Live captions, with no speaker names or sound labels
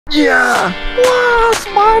Yeah! Wow,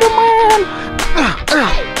 Spider-Man!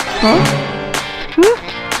 Huh?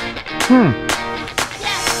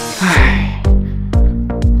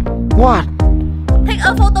 What? Take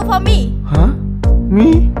a photo for me. Huh?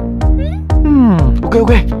 Me? Okay,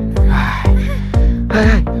 okay.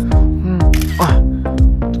 Hey.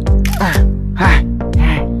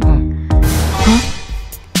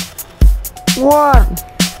 What?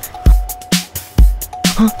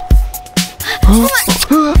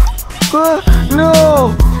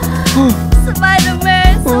 No!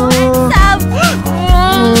 Spider-Man, so handsome.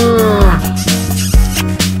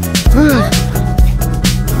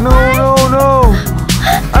 No!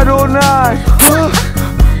 I don't like.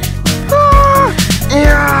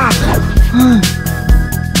 Yeah!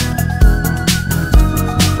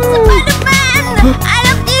 Spider-Man, I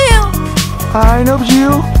love you. I love you.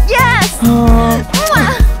 Yes.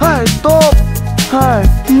 Hey, stop! Hey.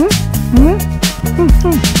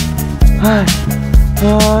 Hey.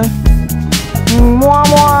 Mwah,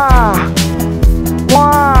 mwah.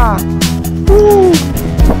 Mwah. Woo.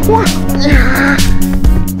 Mwah. Yeah.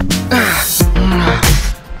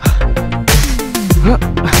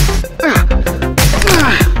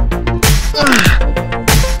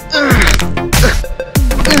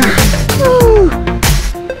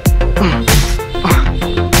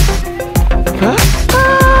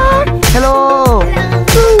 Hello.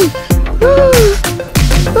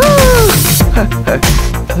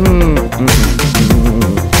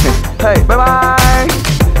 Hey, bye bye.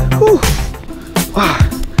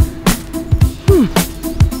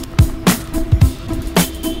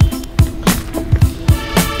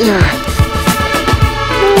 Yeah.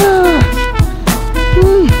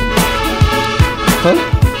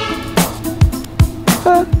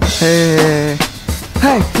 Hey.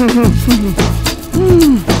 Hey.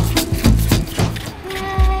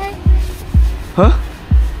 Huh?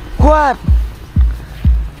 What?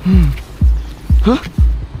 Huh?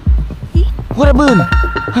 What happened?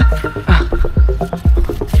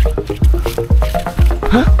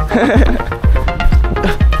 Huh?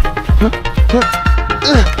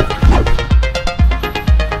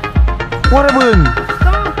 What happened?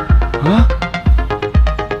 Huh?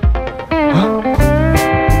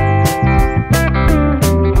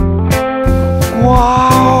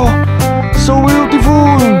 Wow, so beautiful.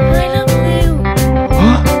 I love you.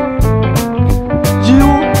 Huh? You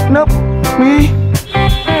love me?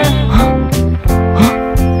 Huh? Huh?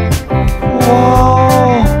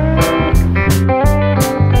 Wow,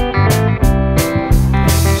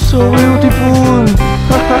 so beautiful.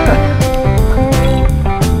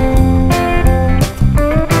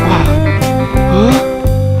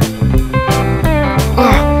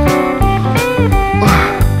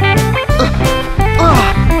 Wow.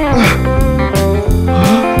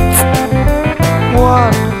 Huh?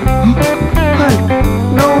 What? Hey,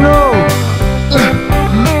 no.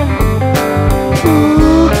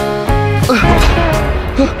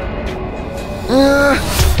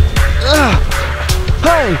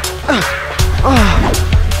 Hey.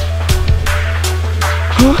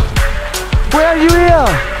 Where are you here?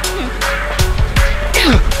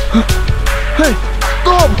 Hey,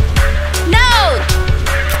 stop. No.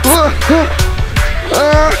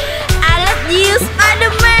 I love you,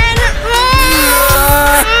 Spider-Man.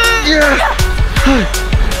 Yeah. Hey.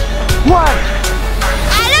 What?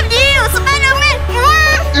 I love you, Spider-Man.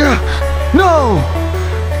 Yeah. No.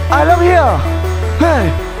 I love you. Hey.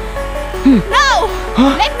 No.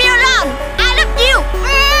 Let me alone. I love you.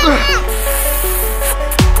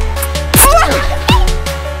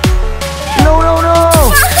 No. No.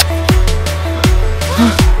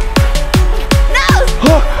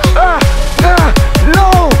 No.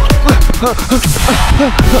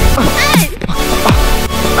 Hey.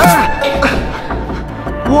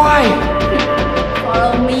 Why?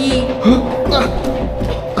 Follow me.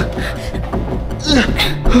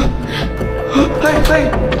 Hey.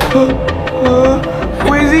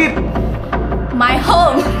 Where is it? My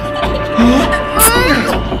home.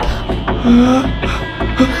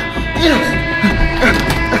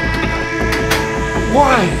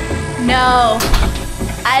 Why? No.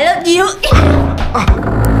 I love you.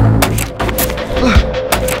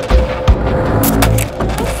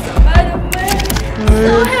 Spider-Man, so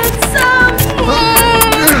handsome.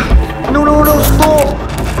 No, stop.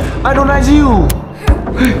 I don't like you.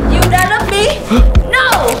 You don't love me? No.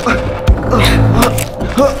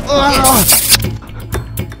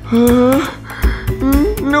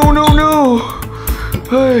 No.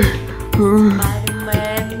 Hey.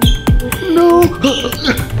 Spider-Man. No.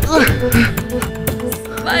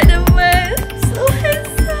 Spider-Man, so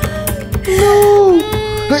handsome. No.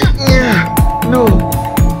 No.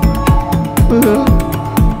 Stop.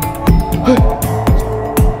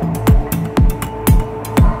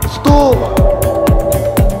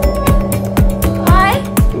 Why?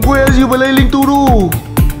 Where you berlailing tu tu?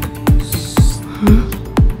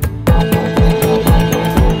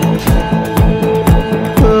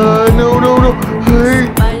 No.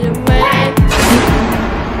 Hey. Spider-Man.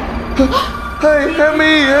 Hey, help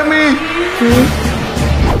me.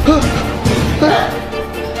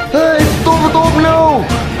 Hey, stop now.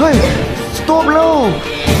 Hey, stop now.